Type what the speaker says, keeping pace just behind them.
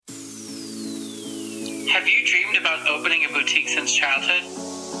Have you dreamed about opening a boutique since childhood?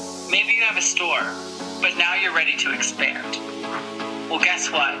 Maybe you have a store, but now you're ready to expand. Well, guess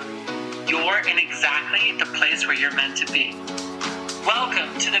what? You're in exactly the place where you're meant to be.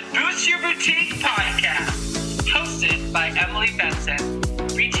 Welcome to the Boost Your Boutique podcast, hosted by Emily Benson,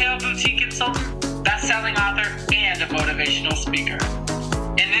 retail boutique consultant, best-selling author, and a motivational speaker.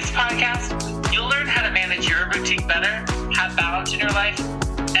 In this podcast, you'll learn how to manage your boutique better, have balance in your life,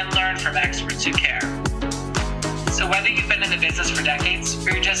 and learn from experts who care. So whether you've been in the business for decades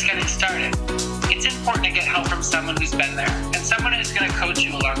or you're just getting started, it's important to get help from someone who's been there and someone who's going to coach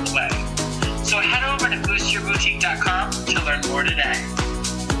you along the way. So head over to boostyourboutique.com to learn more today.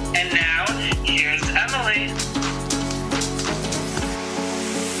 And now, here's Emily.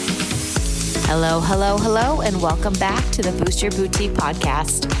 Hello, and welcome back to the Boost Your Boutique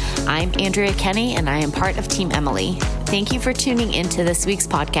podcast. I'm Andrea Kenny, and I am part of Team Emily. Thank you for tuning into this week's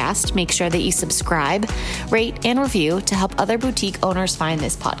podcast. Make sure that you subscribe, rate, and review to help other boutique owners find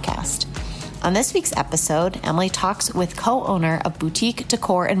this podcast. On this week's episode, Emily talks with co-owner of Boutique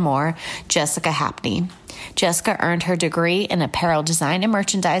Decor and More, Jessica Hapney. Jessica earned her degree in apparel design and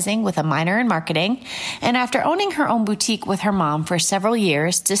merchandising with a minor in marketing, and after owning her own boutique with her mom for several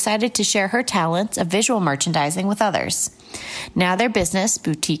years, decided to share her talents of visual merchandising with others. Now their business,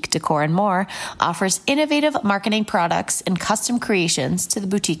 Boutique Decor and More, offers innovative marketing products and custom creations to the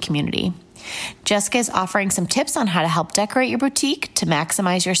boutique community. Jessica is offering some tips on how to help decorate your boutique to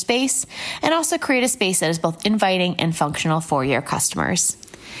maximize your space and also create a space that is both inviting and functional for your customers.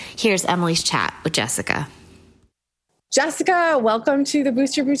 Here's Emily's chat with Jessica. Jessica, welcome to the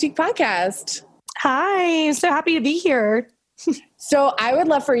Boost Your Boutique podcast. Hi, I'm so happy to be here. So I would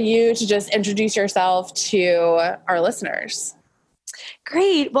love for you to just introduce yourself to our listeners.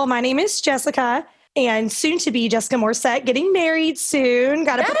 Great. Well, my name is Jessica and soon to be Jessica Morset, getting married soon.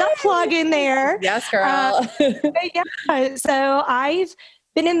 Got to put that plug in there. Yes, girl. So I've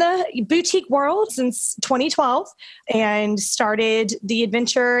been in the boutique world since 2012 and started the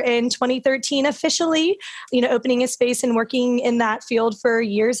adventure in 2013 officially, opening a space and working in that field for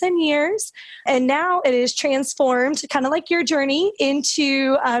years and years. And now it is transformed, kind of like your journey,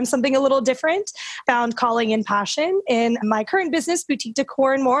 into something a little different, found calling and passion in my current business, Boutique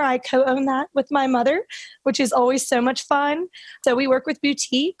Decor and More. I co-own that with my mother, which is always so much fun. So we work with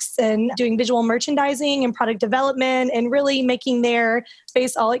boutiques and doing visual merchandising and product development and really making their space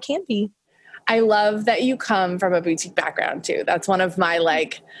all it can be. I love that you come from a boutique background too. That's one of my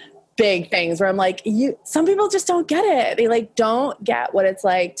big things where I'm like, some people just don't get it. They don't get what it's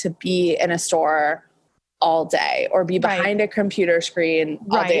like to be in a store all day or be behind a computer screen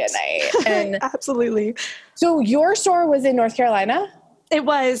all day at night. And absolutely. So your store was in North Carolina? It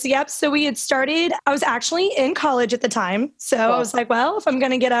was, yep. So we had started, I was actually in college at the time. So I was like, well, if I'm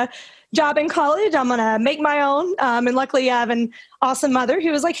going to get a job in college, I'm going to make my own. And luckily I have an awesome mother who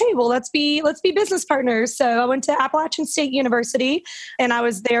was like, hey, well, let's be business partners. So I went to Appalachian State University and I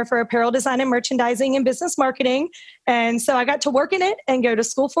was there for apparel design and merchandising and business marketing. And so I got to work in it and go to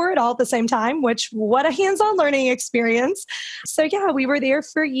school for it all at the same time, which what a hands-on learning experience. So yeah, we were there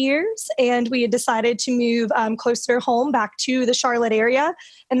for years and we had decided to move closer home back to the Charlotte area.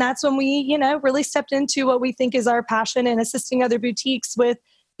 And that's when we, really stepped into what we think is our passion and assisting other boutiques with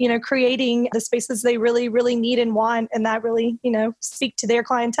creating the spaces they really, really need and want, and that really, speak to their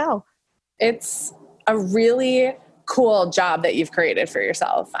clientele. It's a really cool job that you've created for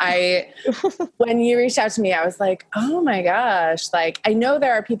yourself. When you reached out to me, I was like, oh my gosh, I know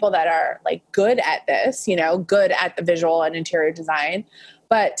there are people that are good at this, good at the visual and interior design,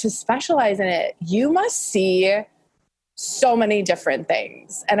 but to specialize in it, you must see so many different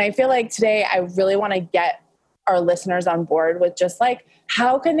things. And I feel like today I really want to get our listeners on board with just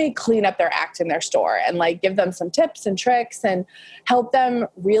how can they clean up their act in their store and give them some tips and tricks and help them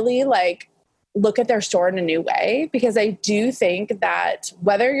really look at their store in a new way. Because I do think that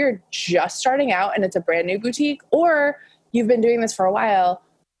whether you're just starting out and it's a brand new boutique or you've been doing this for a while,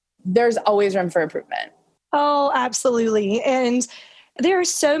 there's always room for improvement. Oh, absolutely. And there are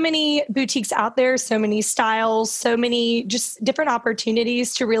so many boutiques out there, so many styles, so many just different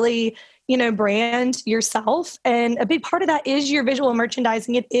opportunities to really brand yourself. And a big part of that is your visual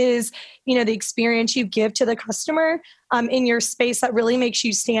merchandising. It is, the experience you give to the customer in your space that really makes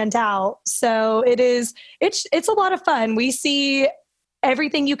you stand out. So it's a lot of fun. We see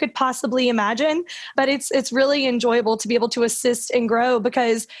everything you could possibly imagine, but it's really enjoyable to be able to assist and grow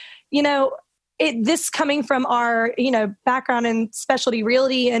because, this coming from our, background in specialty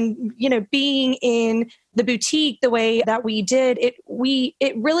realty and, being in the boutique the way that we did, it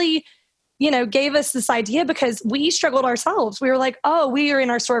really gave us this idea because we struggled ourselves. We were like, oh, we are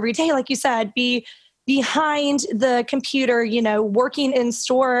in our store every day, like you said, be behind the computer, working in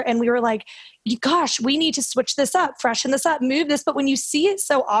store. And we were like, gosh, we need to switch this up, freshen this up, move this. But when you see it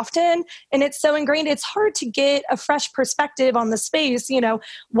so often and it's so ingrained, it's hard to get a fresh perspective on the space.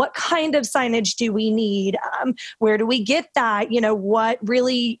 What kind of signage do we need? Where do we get that? What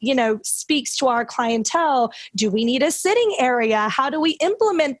really, speaks to our clientele? Do we need a sitting area? How do we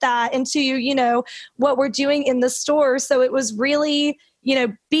implement that into, what we're doing in the store? So it was really,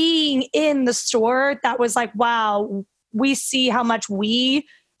 being in the store that was like, wow, we see how much we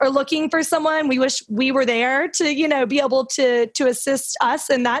are looking for someone. We wish we were there to, be able to assist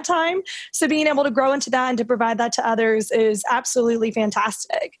us in that time. So being able to grow into that and to provide that to others is absolutely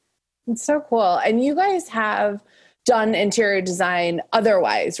fantastic. It's so cool. And you guys have done interior design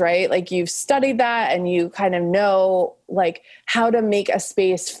otherwise, right? Like you've studied that and you kind of know like how to make a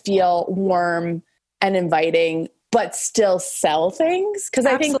space feel warm and inviting, but still sell things. Cause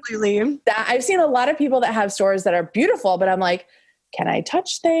I think that I've seen a lot of people that have stores that are beautiful, but I'm like, can I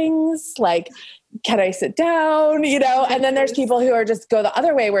touch things? Like, can I sit down? And then there's people who are just go the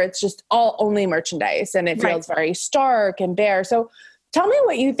other way where it's just all only merchandise and it feels very stark and bare. So tell me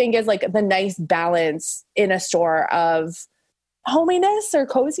what you think is like the nice balance in a store of hominess or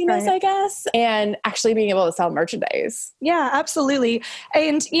coziness, I guess, and actually being able to sell merchandise. Yeah, absolutely.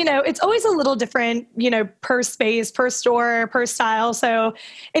 And, it's always a little different, per space, per store, per style. So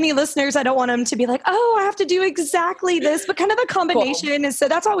any listeners, I don't want them to be like, oh, I have to do exactly this, but kind of a combination. Cool. And so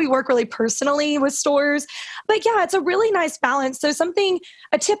that's why we work really personally with stores. But yeah, it's a really nice balance. So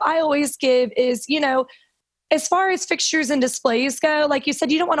a tip I always give is, as far as fixtures and displays go, like you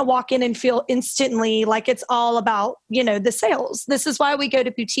said, you don't want to walk in and feel instantly like it's all about, the sales. This is why we go to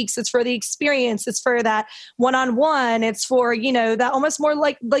boutiques. It's for the experience. It's for that one-on-one. It's for, that almost more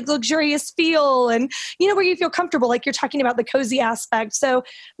like luxurious feel and, where you feel comfortable, like you're talking about the cozy aspect. So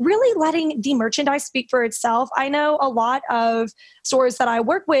really letting the merchandise speak for itself. I know a lot of stores that I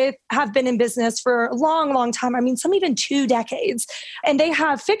work with have been in business for a long, long time. I mean, some even 2 decades. And they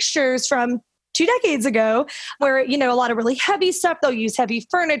have fixtures from 2 decades ago where, a lot of really heavy stuff, they'll use heavy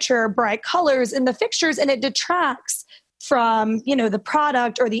furniture, bright colors in the fixtures, and it detracts from, the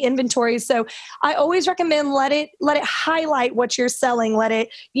product or the inventory. So I always recommend let it highlight what you're selling. Let it,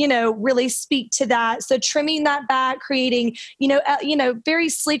 really speak to that. So trimming that back, creating, very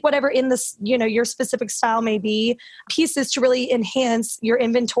sleek, whatever in this, your specific style may be, pieces to really enhance your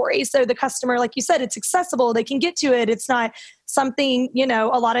inventory. So the customer, like you said, it's accessible. They can get to it. It's not something, a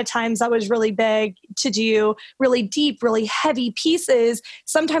lot of times that was really big to do really deep, really heavy pieces.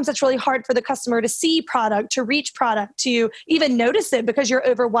 Sometimes it's really hard for the customer to see product, to reach product, to even notice it because you're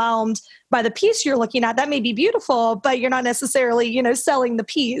overwhelmed by the piece you're looking at. That may be beautiful, but you're not necessarily, selling the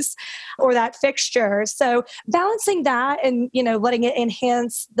piece or that fixture. So balancing that and, letting it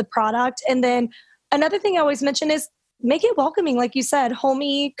enhance the product. And then another thing I always mention is make it welcoming. Like you said,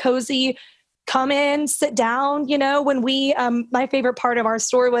 homey, cozy. Come in, sit down. When we, my favorite part of our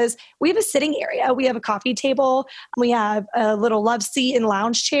store was we have a sitting area. We have a coffee table. We have a little love seat and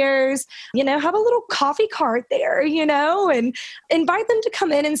lounge chairs, have a little coffee cart there, and invite them to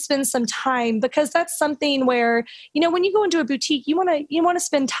come in and spend some time because that's something where, when you go into a boutique, you want to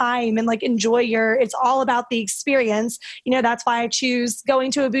spend time and like enjoy it's all about the experience. That's why I choose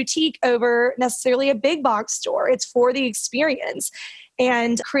going to a boutique over necessarily a big box store. It's for the experience.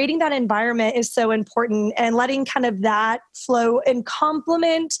 And creating that environment is so important and letting kind of that flow and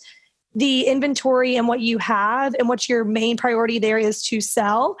complement the inventory and what you have and what your main priority there is to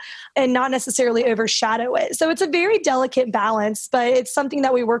sell and not necessarily overshadow it. So it's a very delicate balance, but it's something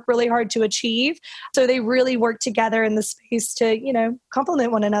that we work really hard to achieve. So they really work together in the space to,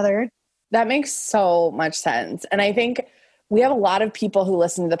 complement one another. That makes so much sense. And I think we have a lot of people who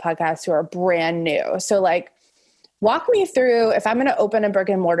listen to the podcast who are brand new. So like, walk me through if I'm going to open a brick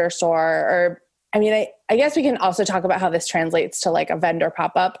and mortar store, or, I guess we can also talk about how this translates to like a vendor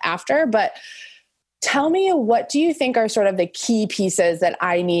pop-up after, but tell me, what do you think are sort of the key pieces that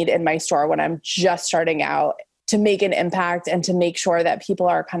I need in my store when I'm just starting out to make an impact and to make sure that people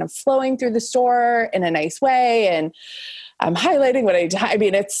are kind of flowing through the store in a nice way? And I'm highlighting what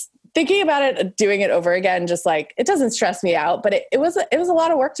it's thinking about it, doing it over again, just like, it doesn't stress me out, but it was a lot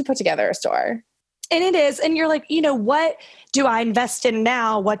of work to put together a store. And it is. And you're like, what do I invest in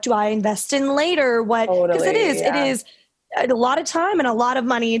now? What do I invest in later? Because it is a lot of time and a lot of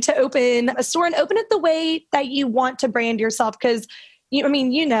money to open a store and open it the way that you want to brand yourself. Because,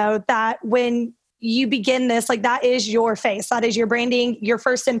 that when you begin this, like that is your face, that is your branding, your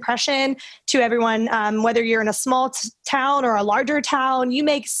first impression to everyone, whether you're in a small town or a larger town, you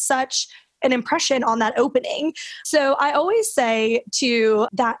make such an impression on that opening. So I always say to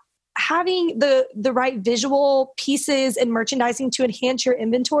that, having the right visual pieces and merchandising to enhance your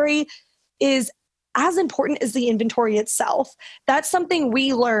inventory is as important as the inventory itself. That's something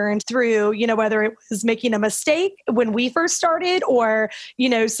we learned through, whether it was making a mistake when we first started or,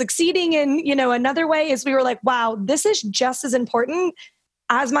 succeeding in, another way, is we were like, wow, this is just as important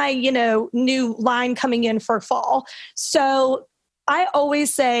as my, new line coming in for fall. So I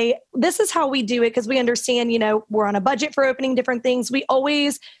always say, this is how we do it, because we understand, we're on a budget for opening different things. We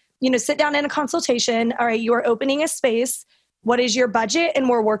always, sit down in a consultation. All right, you are opening a space. What is your budget? And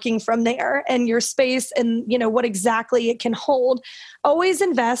we're working from there, and your space and, what exactly it can hold. Always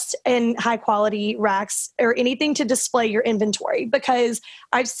invest in high quality racks or anything to display your inventory, because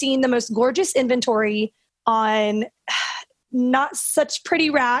I've seen the most gorgeous inventory on not such pretty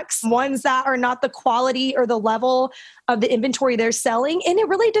racks, ones that are not the quality or the level of the inventory they're selling. And it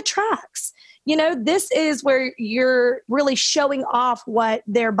really detracts. This is where you're really showing off what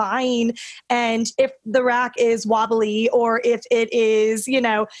they're buying. And if the rack is wobbly, or if it is,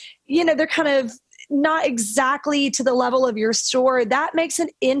 they're kind of not exactly to the level of your store, that makes an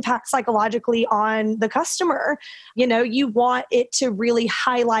impact psychologically on the customer. You want it to really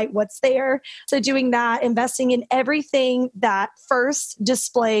highlight what's there. So doing that, investing in everything that first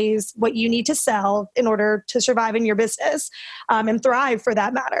displays what you need to sell in order to survive in your business, and thrive for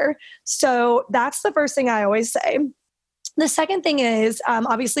that matter. So that's the first thing I always say. The second thing is,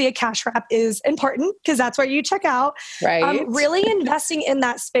 obviously a cash wrap is important, because that's where you check out. Right. Really investing in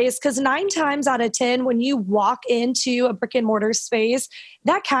that space, because 9 times out of 10, when you walk into a brick and mortar space,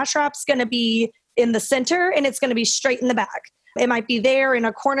 that cash wrap's going to be in the center and it's going to be straight in the back. It might be there in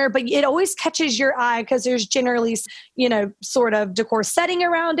a corner, but it always catches your eye because there's generally, sort of decor setting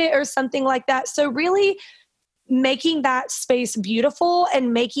around it or something like that. So really making that space beautiful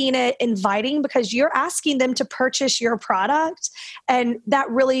and making it inviting, because you're asking them to purchase your product. And that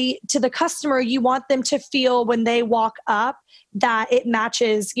really, to the customer, you want them to feel when they walk up that it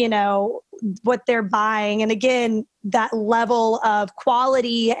matches, what they're buying. And again, that level of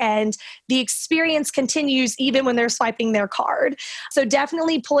quality and the experience continues even when they're swiping their card. So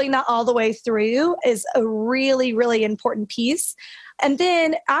definitely pulling that all the way through is a really, really important piece. And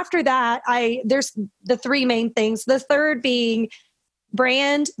then after that, there's the 3 main things. The third being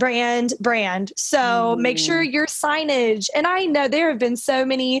brand, brand, brand. So make sure your signage, and I know there have been so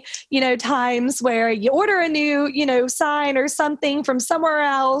many, times where you order a new, sign or something from somewhere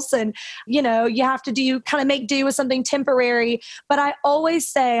else, and, you have to make do with something temporary. But I always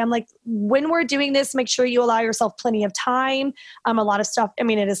say, I'm like, when we're doing this, make sure you allow yourself plenty of time. A lot of stuff,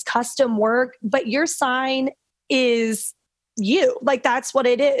 it is custom work, but your sign is you. Like, that's what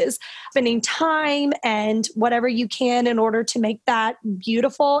it is. Spending time and whatever you can in order to make that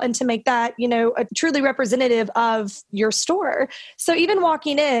beautiful and to make that, a truly representative of your store. So even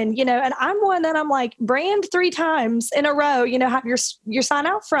walking in, and I'm one that I'm like, brand 3 times in a row, have your sign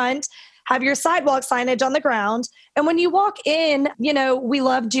out front, have your sidewalk signage on the ground. And when you walk in, we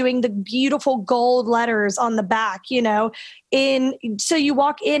love doing the beautiful gold letters on the back, so you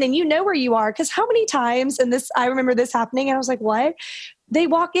walk in and you know where you are. Because how many times, and I remember this happening, and I was like, what? They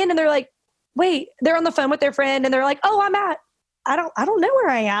walk in and they're like, wait, they're on the phone with their friend and they're like, oh, I don't know where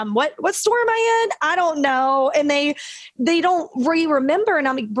I am. What store am I in? I don't know. And they don't remember. And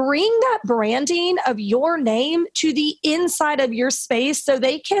I'm like, bring that branding of your name to the inside of your space so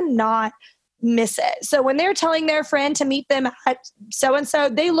they cannot miss it. So when they're telling their friend to meet them at so-and-so,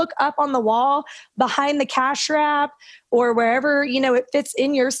 they look up on the wall behind the cash wrap or wherever, it fits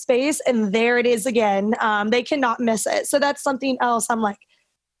in your space. And there it is again. They cannot miss it. So that's something else. I'm like,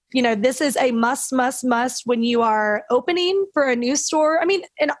 this is a must when you are opening for a new store.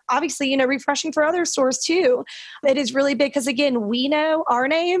 And obviously, refreshing for other stores too. It is really big because, again, we know our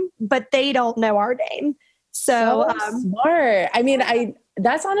name, but they don't know our name. So smart.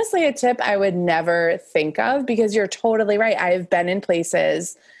 That's honestly a tip I would never think of, because you're totally right. I've been in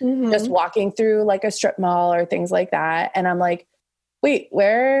places just walking through like a strip mall or things like that. And I'm like, wait,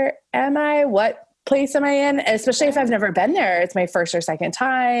 where am I? What place am I in? Especially if I've never been there. It's my first or second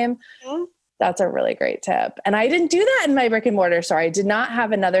time. That's a really great tip. And I didn't do that in my brick and mortar store. I did not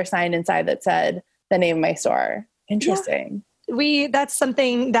have another sign inside that said the name of my store. Interesting. Yeah. That's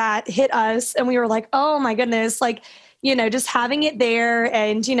something that hit us, and we were like, oh my goodness, like, just having it there,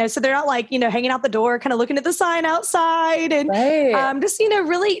 and, so they're not like, hanging out the door, kind of looking at the sign outside, and just,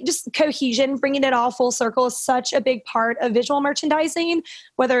 really just cohesion, bringing it all full circle is such a big part of visual merchandising,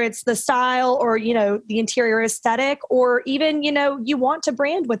 whether it's the style or, the interior aesthetic, or even, you want to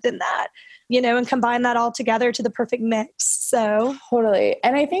brand within that, and combine that all together to the perfect mix. So totally.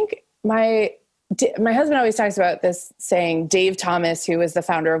 And I think my my husband always talks about this saying, Dave Thomas, who was the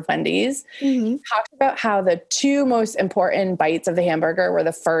founder of Wendy's, talked about how the two most important bites of the hamburger were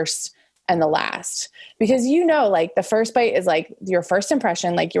the first and the last, because, like the first bite is like your first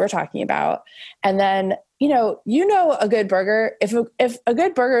impression, like you were talking about. And then, a good burger, if a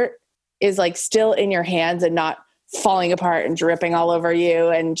good burger is like still in your hands and not falling apart and dripping all over you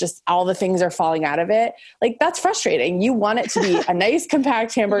and just all the things are falling out of it, like that's frustrating. You want it to be a nice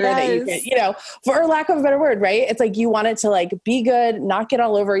compact hamburger that you can, for lack of a better word, right? It's like you want it to like be good, not get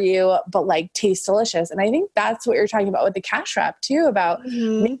all over you, but like taste delicious. And I think that's what you're talking about with the cash wrap too, about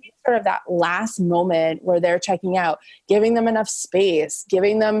making sort of that last moment where they're checking out, giving them enough space,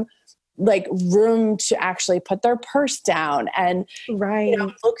 giving them like room to actually put their purse down and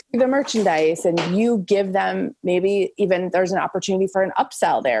look through the merchandise, and you give them, maybe even there's an opportunity for an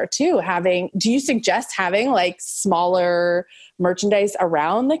upsell there too. Do you suggest having like smaller merchandise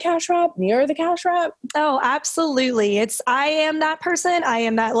around the cash wrap, near the cash wrap? Oh, absolutely. I am that person. I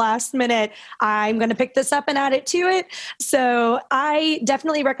am that last minute, I'm going to pick this up and add it to it. So I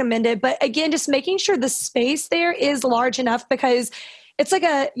definitely recommend it. But again, just making sure the space there is large enough, because it's like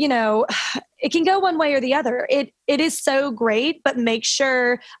it can go one way or the other. It is so great, but make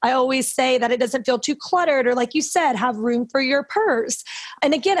sure, I always say, that it doesn't feel too cluttered, or like you said, have room for your purse.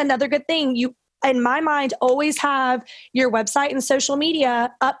 And again, another good thing, you, in my mind, always have your website and social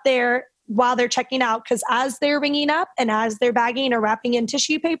media up there while they're checking out, because as they're ringing up and as they're bagging or wrapping in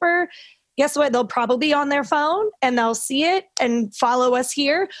tissue paper, guess what? They'll probably be on their phone and they'll see it and follow us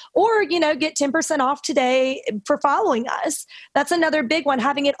here, or, get 10% off today for following us. That's another big one,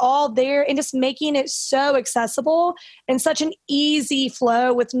 having it all there and just making it so accessible and such an easy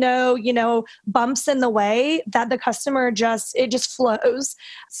flow with no, bumps in the way, that the customer it just flows.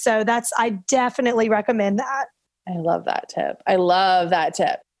 So I definitely recommend that. I love that tip.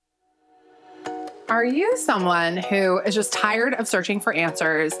 Are you someone who is just tired of searching for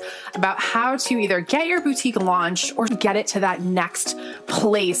answers about how to either get your boutique launched or get it to that next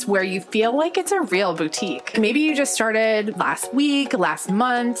place where you feel like it's a real boutique? Maybe you just started last week, last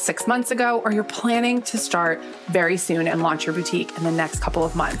month, 6 months ago, or you're planning to start very soon and launch your boutique in the next couple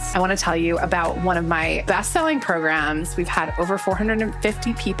of months. I want to tell you about one of my best-selling programs. We've had over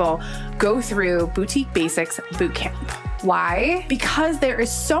 450 people go through Boutique Basics Bootcamp. Why? Because there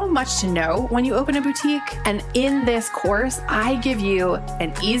is so much to know when you open a boutique. And in this course, I give you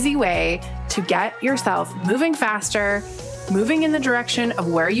an easy way to get yourself moving faster, moving in the direction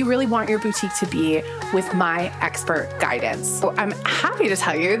of where you really want your boutique to be with my expert guidance. So I'm happy to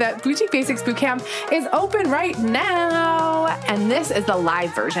tell you that Boutique Basics Bootcamp is open right now. And this is the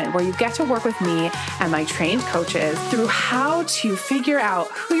live version where you get to work with me and my trained coaches through how to figure out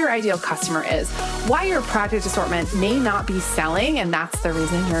who your ideal customer is, why your product assortment may not be selling, and that's the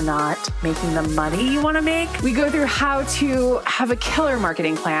reason you're not making the money you want to make. We go through how to have a killer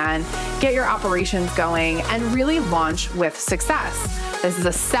marketing plan, get your operations going, and really launch with success. This is a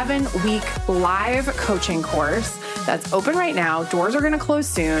 7-week live coaching course that's open right now. Doors are going to close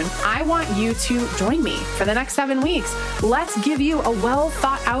soon. I want you to join me for the next 7 weeks. Let's give you a well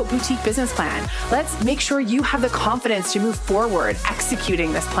thought out boutique business plan. Let's make sure you have the confidence to move forward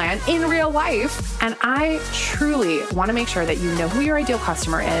executing this plan in real life. And I truly want to make sure that you know who your ideal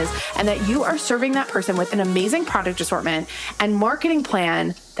customer is and that you are serving that person with an amazing product assortment and marketing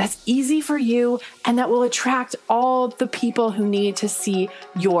plan that's easy for you and that will attract all the people who need to see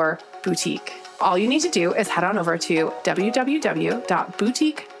your boutique. All you need to do is head on over to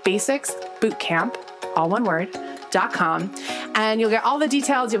www.boutiquebasicsbootcamp, all one word, .com, and you'll get all the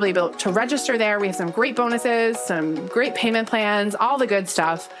details. You'll be able to register there. We have some great bonuses, some great payment plans, all the good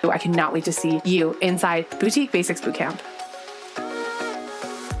stuff. I cannot wait to see you inside Boutique Basics Bootcamp.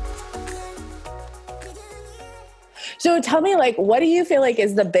 So tell me, what do you feel like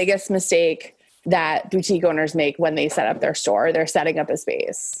is the biggest mistake that boutique owners make when they set up their store, they're setting up a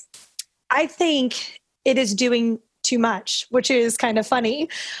space? I think it is doing too much, which is kind of funny.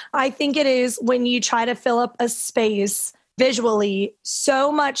 I think it is when you try to fill up a space visually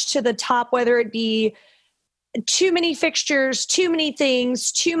so much to the top, whether it be too many fixtures, too many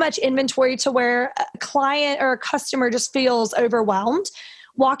things, too much inventory to where a client or a customer just feels overwhelmed.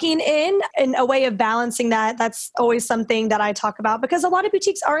 Walking in and a way of balancing that's always something that I talk about, because a lot of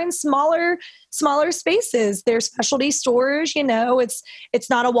boutiques are in smaller spaces. They're specialty stores, it's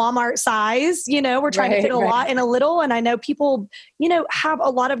not a Walmart size, we're trying to fit a lot in a little. And I know people, have a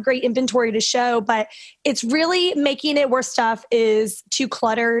lot of great inventory to show, but it's really making it where stuff is too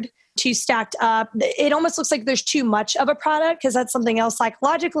cluttered, too stacked up. It almost looks like there's too much of a product, because that's something else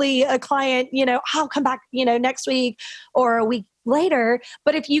psychologically a client, I'll come back, next week or a week later.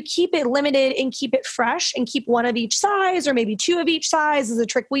 But if you keep it limited and keep it fresh and keep one of each size or maybe two of each size is a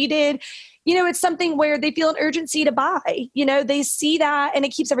trick we did, it's something where they feel an urgency to buy. They see that and it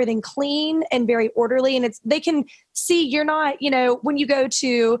keeps everything clean and very orderly. And they can see you're not, when you go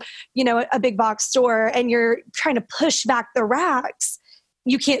to, a big box store and you're trying to push back the racks,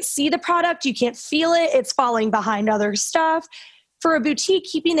 you can't see the product, you can't feel it, it's falling behind other stuff. For a boutique,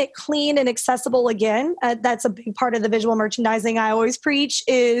 keeping it clean and accessible again, that's a big part of the visual merchandising I always preach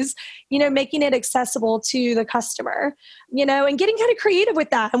is, making it accessible to the customer, and getting kind of creative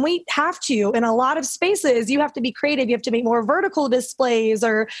with that. And we have to, in a lot of spaces, you have to be creative. You have to make more vertical displays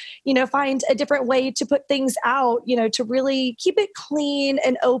or, find a different way to put things out, to really keep it clean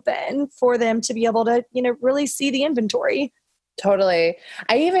and open for them to be able to, really see the inventory. Totally.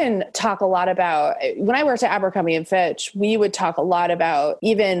 I even talk a lot about, when I worked at Abercrombie and Fitch, we would talk a lot about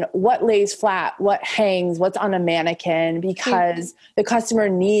even what lays flat, what hangs, what's on a mannequin, because the customer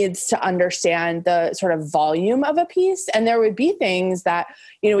needs to understand the sort of volume of a piece. And there would be things that,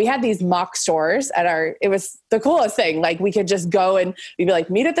 we had these mock stores it was the coolest thing. Like we could just go and we'd be like,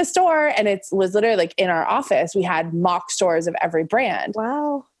 meet at the store. And it was literally like in our office, we had mock stores of every brand.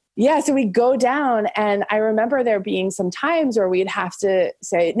 Wow. Yeah. So we'd go down and I remember there being some times where we'd have to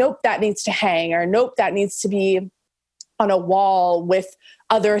say, nope, that needs to hang, or nope, that needs to be on a wall with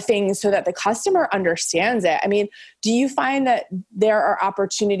other things so that the customer understands it. I mean, do you find that there are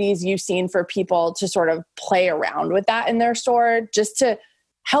opportunities you've seen for people to sort of play around with that in their store just to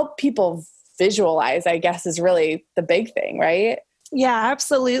help people visualize, I guess, is really the big thing, right? Yeah,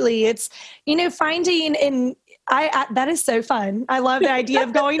 absolutely. It's, finding that is so fun. I love the idea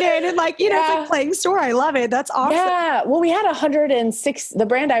of going in and it's like playing store. I love it. That's awesome. Yeah. Well, we had 106, the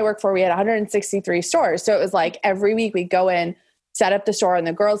brand I work for, we had 163 stores. So it was like every week we'd go in, set up the store on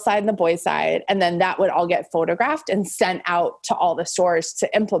the girls' side and the boys' side, and then that would all get photographed and sent out to all the stores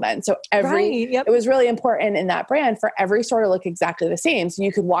to implement. So it was really important in that brand for every store to look exactly the same. So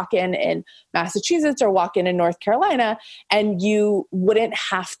you could walk in Massachusetts or walk in North Carolina, and you wouldn't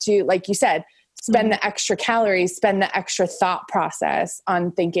have to, like you said, spend the extra calories, spend the extra thought process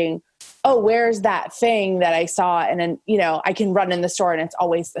on thinking, oh, where's that thing that I saw? And then, I can run in the store and it's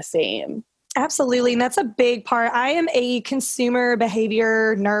always the same. Absolutely. And that's a big part. I am a consumer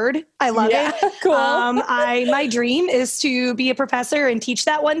behavior nerd. I love it. Cool. My dream is to be a professor and teach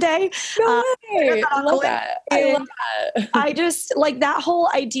that one day. No way. I love that. I just like that whole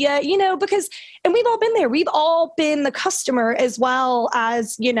idea, because, and we've all been there. We've all been the customer as well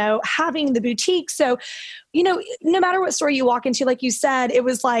as, having the boutique. So, no matter what store you walk into, like you said, it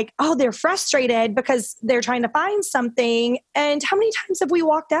was like, oh, they're frustrated because they're trying to find something. And how many times have we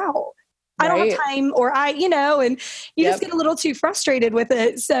walked out? I don't have time, or and you just get a little too frustrated with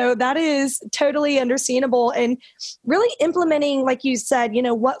it. So that is totally understandable. And really implementing, like you said,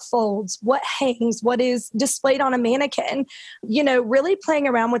 what folds, what hangs, what is displayed on a mannequin, really playing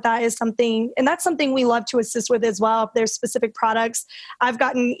around with that is something, and that's something we love to assist with as well. If there's specific products, I've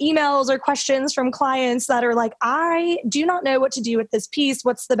gotten emails or questions from clients that are like, I do not know what to do with this piece.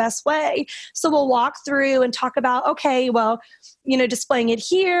 What's the best way? So we'll walk through and talk about, okay, well, displaying it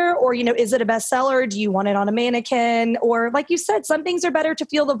here, or, is it a bestseller? Do you want it on a mannequin? Or like you said, some things are better to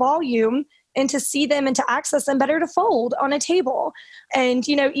feel the volume and to see them and to access them, better to fold on a table. And,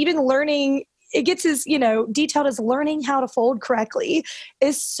 even learning, it gets as, detailed as learning how to fold correctly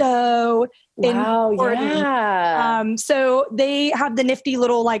is so important. Yeah. So they have the nifty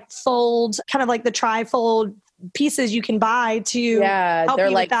little fold, kind of like the tri-fold pieces you can buy to help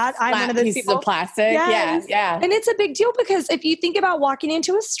you with that. I'm one of those pieces people. Of plastic. Yes. Yeah. And it's a big deal because if you think about walking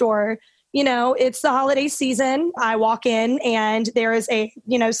into a store, it's the holiday season. I walk in and there is a,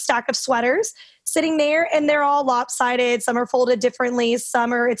 stack of sweaters sitting there and they're all lopsided. Some are folded differently. It's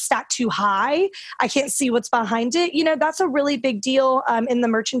stacked too high. I can't see what's behind it. That's a really big deal in the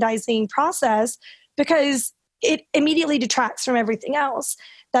merchandising process because it immediately detracts from everything else.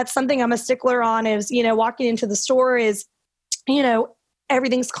 That's something I'm a stickler on is, walking into the store is,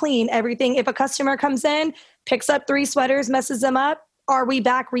 everything's clean. Everything, if a customer comes in, picks up 3 sweaters, messes them up, are we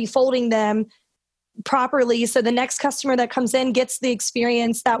back refolding them properly so the next customer that comes in gets the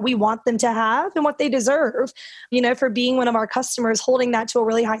experience that we want them to have and what they deserve, for being one of our customers, holding that to a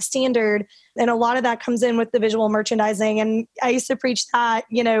really high standard. And a lot of that comes in with the visual merchandising. And I used to preach that,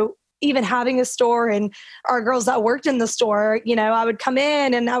 even having a store and our girls that worked in the store, I would come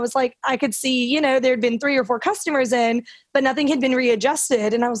in and I was like, I could see, there'd been 3 or 4 customers in, but nothing had been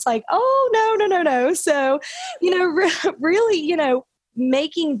readjusted. And I was like, oh, no. So, really,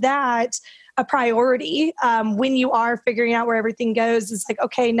 making that a priority when you are figuring out where everything goes is like,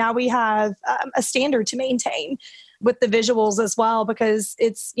 okay, now we have a standard to maintain. with the visuals as well, because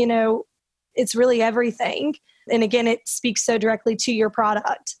it's, you know, it's really everything. And again, it speaks so directly to your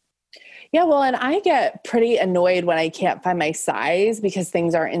product. Yeah, well, and I get pretty annoyed when I can't find my size because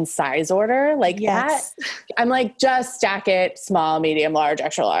things aren't in size order. Like that, I'm like, just stack it small, medium, large,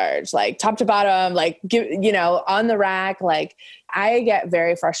 extra large, like top to bottom, like, you know, on the rack. Like I get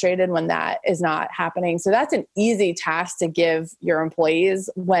very frustrated when that is not happening. So that's an easy task to give your employees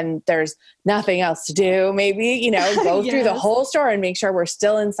when there's nothing else to do. Maybe, you know, go through the whole store and make sure we're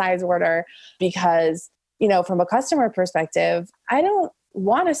still in size order because, you know, from a customer perspective, I don't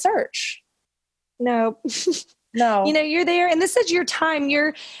want to search. No. No. You know, you're there and this is your time.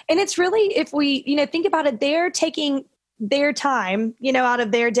 And it's really, if we, you know, think about it, they're taking their time, you know, out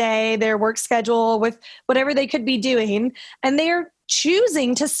of their day, their work schedule with whatever they could be doing. And they're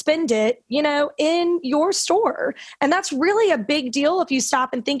choosing to spend it, you know, in your store. And that's really a big deal if you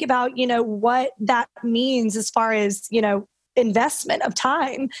stop and think about, you know, what that means as far as, you know, investment of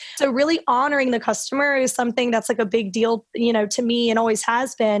time. So really honoring the customer is something that's like a big deal, you know, to me and always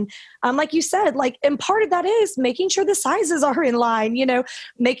has been. Like you said, like, and part of that is making sure the sizes are in line, you know,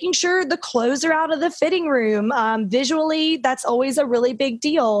 making sure the clothes are out of the fitting room. Visually, that's always a really big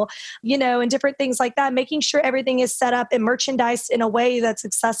deal, you know, and different things like that, making sure everything is set up and merchandised in a way that's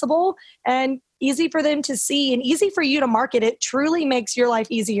accessible and easy for them to see and easy for you to market. It truly makes your life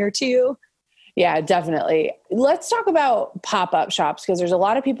easier too. Yeah, definitely. Let's talk about pop-up shops because there's a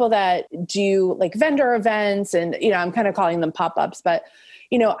lot of people that do like vendor events and, you know, I'm kind of calling them pop-ups, but,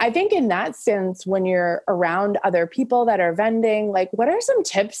 you know, I think in that sense, when you're around other people that are vending, like what are some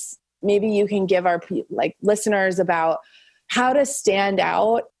tips maybe you can give our like listeners about how to stand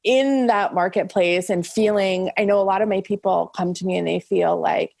out in that marketplace and feeling, I know a lot of my people come to me and they feel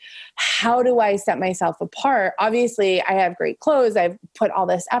like, how do I set myself apart? Obviously I have great clothes. I've put all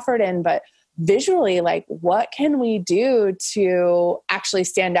this effort in, but visually, like what can we do to actually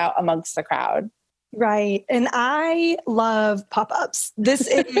stand out amongst the crowd? Right. And I love pop-ups. This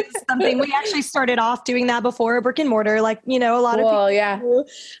is something we actually started off doing that before brick and mortar, like, you know, a lot of people do.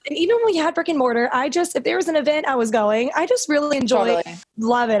 And even when we had brick and mortar, if there was an event I was going, I just really enjoy it.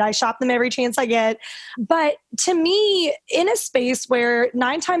 Love it. I shop them every chance I get. But to me, in a space where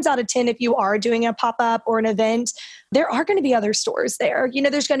 9 times out of 10, if you are doing a pop-up or an event, there are going to be other stores there. You know,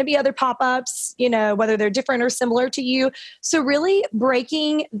 there's going to be other pop-ups, you know, whether they're different or similar to you. So really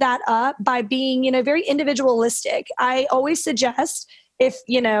breaking that up by being, you know, very individualistic. I always suggest if,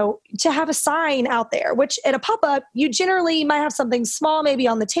 you know, to have a sign out there, which at a pop-up, you generally might have something small, maybe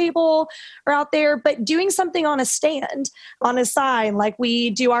on the table or out there, but doing something on a stand, on a sign, like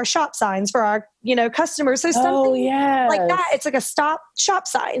we do our shop signs for our, you know, customers. So something like that. It's like a stop shop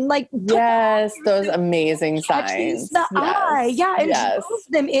sign, like those amazing signs. The eye. Yeah. And draws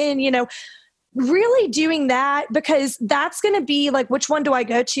them in, you know, really doing that because that's going to be like, which one do I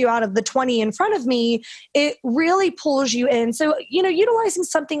go to out of the 20 in front of me? It really pulls you in. So, you know, utilizing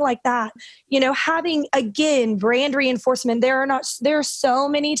something like that, you know, having, again, brand reinforcement. There are so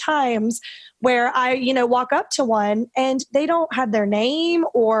many times where I, you know, walk up to one and they don't have their name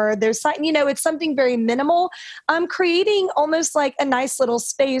or their sign, you know, it's something very minimal. I'm creating almost like a nice little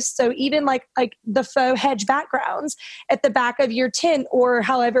space. So even like the faux hedge backgrounds at the back of your tent or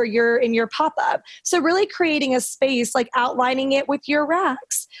however you're in your pop-up. So really creating a space, like outlining it with your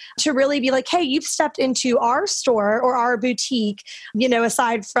racks to really be like, hey, you've stepped into our store or our boutique, you know,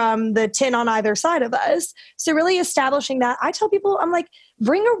 aside from the tent on either side of us. So really establishing that. I tell people, I'm like,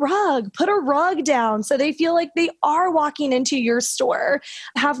 bring a rug, put a rug down so they feel like they are walking into your store.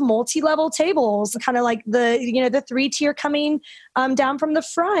 Have multi-level tables, kind of like the 3-tier coming down from the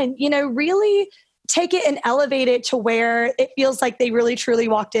front, you know, really take it and elevate it to where it feels like they really truly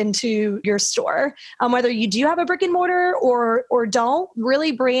walked into your store. Whether you do have a brick and mortar or don't,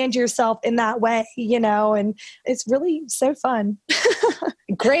 really brand yourself in that way, you know, and it's really so fun.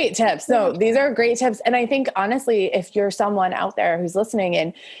 Great tips. No, these are great tips. And I think honestly, if you're someone out there who's listening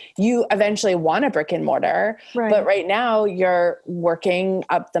and you eventually want a brick and mortar, but right now you're working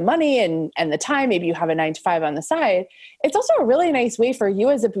up the money and the time, maybe you have a 9-to-5 on the side. It's also a really nice way for you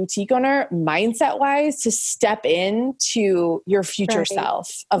as a boutique owner, mindset wise, to step into your future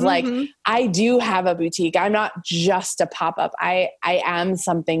self of like, I do have a boutique. I'm not just a pop-up. I am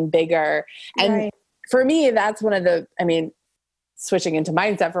something bigger. And for me, that's one of the, switching into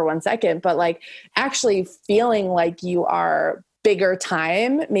mindset for 1 second, but like actually feeling like you are bigger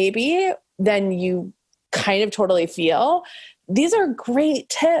time maybe than you kind of totally feel. These are great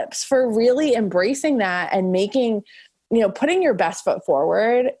tips for really embracing that and making, putting your best foot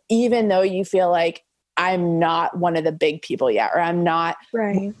forward, even though you feel like I'm not one of the big people yet, or I'm not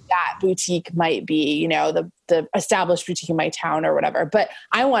Right. that boutique might be, you know, the established boutique in my town or whatever, but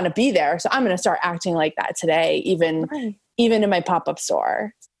I want to be there. So I'm going to start acting like that today, even in my pop-up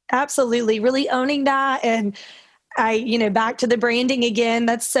store. Absolutely. Really owning that. And back to the branding again,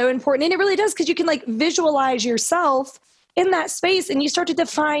 that's so important. And it really does, because you can like visualize yourself in that space and you start to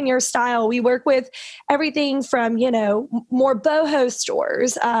define your style. We work with everything from, more boho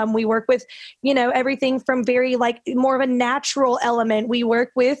stores. We work with, everything from very like more of a natural element. We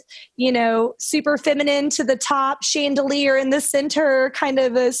work with, super feminine to the top chandelier in the center kind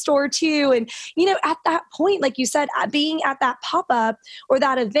of a store too. And, at that point, like you said, being at that pop-up or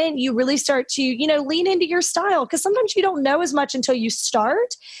that event, you really start to, lean into your style, because sometimes you don't know as much until you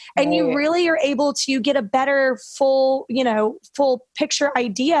start, and you really are able to get a better full picture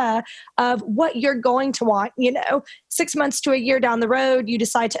idea of what you're going to want. 6 months to a year down the road, you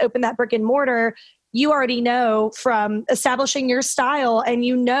decide to open that brick and mortar. You already know from establishing your style, and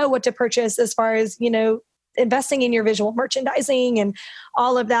what to purchase as far as, investing in your visual merchandising and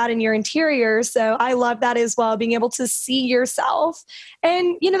all of that in your interior. So I love that as well, being able to see yourself.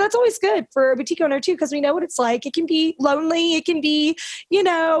 And, that's always good for a boutique owner too, because we know what it's like. It can be lonely. It can be,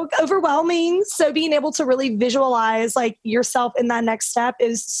 overwhelming. So being able to really visualize like yourself in that next step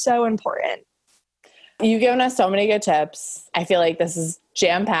is so important. You've given us so many good tips. I feel like this is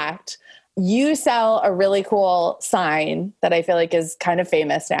jam-packed. You sell a really cool sign that I feel like is kind of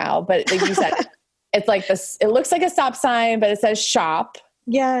famous now, but like you said, it's like this, it looks like a stop sign, but it says shop.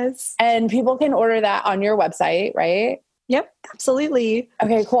 Yes. And people can order that on your website, right? Yep, absolutely.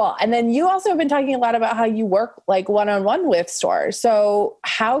 Okay, cool. And then you also have been talking a lot about how you work like one-on-one with stores. So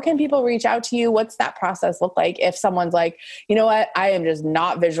how can people reach out to you? What's that process look like if someone's like, you know what, I am just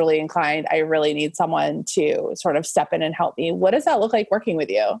not visually inclined. I really need someone to sort of step in and help me. What does that look like working with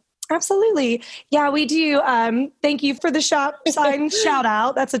you? Absolutely. Yeah, we do. Thank you for the shop sign shout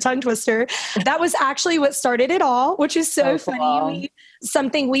out. That's a tongue twister. That was actually what started it all, which is so funny.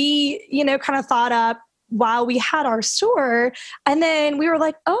 Something we, kind of thought up while we had our store. And then we were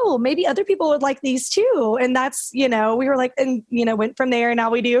like, oh, maybe other people would like these too. And that's, we were like, and, went from there. And now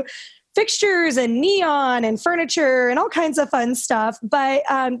we do fixtures and neon and furniture and all kinds of fun stuff. But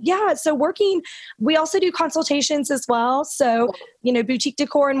so we also do consultations as well. So,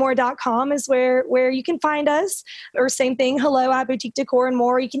 boutiquedecorandmore.com is where you can find us, or same thing,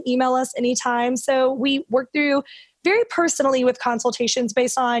 hello@boutiquedecorandmore. You can email us anytime. So we work through very personally with consultations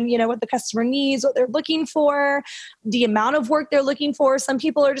based on, what the customer needs, what they're looking for, the amount of work they're looking for. Some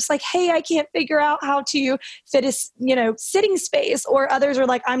people are just like, hey, I can't figure out how to fit a, sitting space, or others are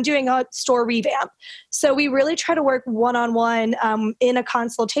like, I'm doing a store revamp. So we really try to work one-on-one in a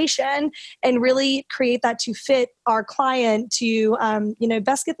consultation and really create that to fit our client to,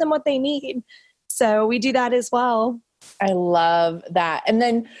 best get them what they need. So we do that as well. I love that. And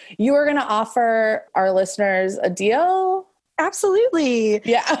then you are going to offer our listeners a deal? Absolutely.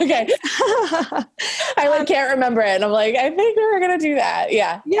 Yeah. Okay. I can't remember it. And I'm like, I think we're going to do that.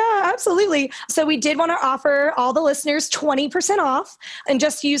 Yeah. Yeah, absolutely. So we did want to offer all the listeners 20% off, and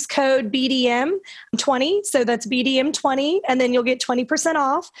just use code BDM20. So that's BDM20. And then you'll get 20%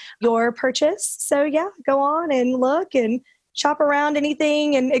 off your purchase. So yeah, go on and look and shop around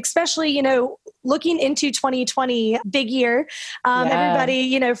anything. And especially, looking into 2020, big year,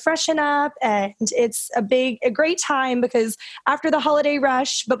 everybody, freshen up. And it's a great time, because after the holiday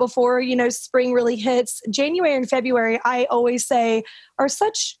rush, but before, spring really hits, January and February, I always say, are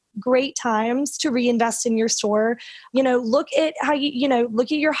such great times to reinvest in your store. Look at how look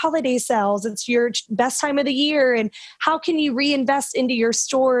at your holiday sales. It's your best time of the year. And how can you reinvest into your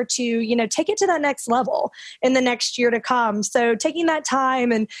store to, take it to that next level in the next year to come? So taking that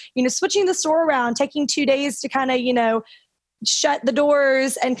time and, switching the store around, taking 2 days to kind of, shut the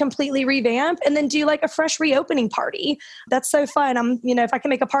doors and completely revamp, and then do like a fresh reopening party. That's so fun. If I can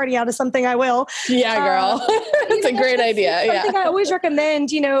make a party out of something, I will. Yeah, girl. It's a great idea. Yeah. Something I always recommend,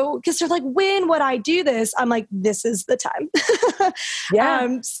 because they're like, when would I do this? I'm like, this is the time.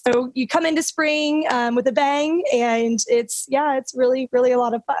 Yeah. So you come into spring with a bang, and it's really, really a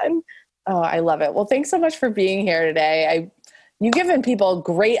lot of fun. Oh, I love it. Well, thanks so much for being here today. You've given people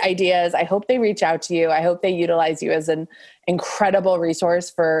great ideas. I hope they reach out to you. I hope they utilize you as an incredible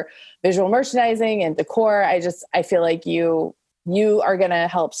resource for visual merchandising and decor. I feel like you are going to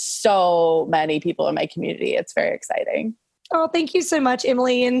help so many people in my community. It's very exciting. Oh, thank you so much,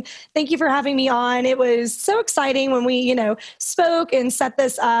 Emily. And thank you for having me on. It was so exciting when we, spoke and set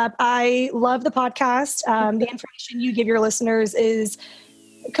this up. I love the podcast. The information you give your listeners is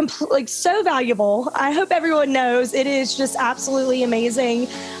so valuable. I hope everyone knows it is just absolutely amazing,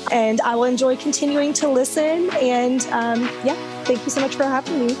 and I will enjoy continuing to listen. And thank you so much for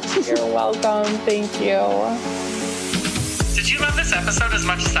having me. You're welcome. Thank you. Did you love this episode as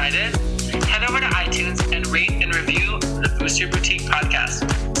much as I did? Head over to iTunes and rate and review the Boost Your Boutique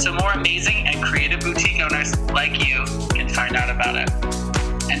podcast so more amazing and creative boutique owners like you can find out about it.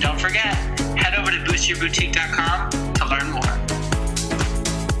 And don't forget, head over to boostyourboutique.com to learn more.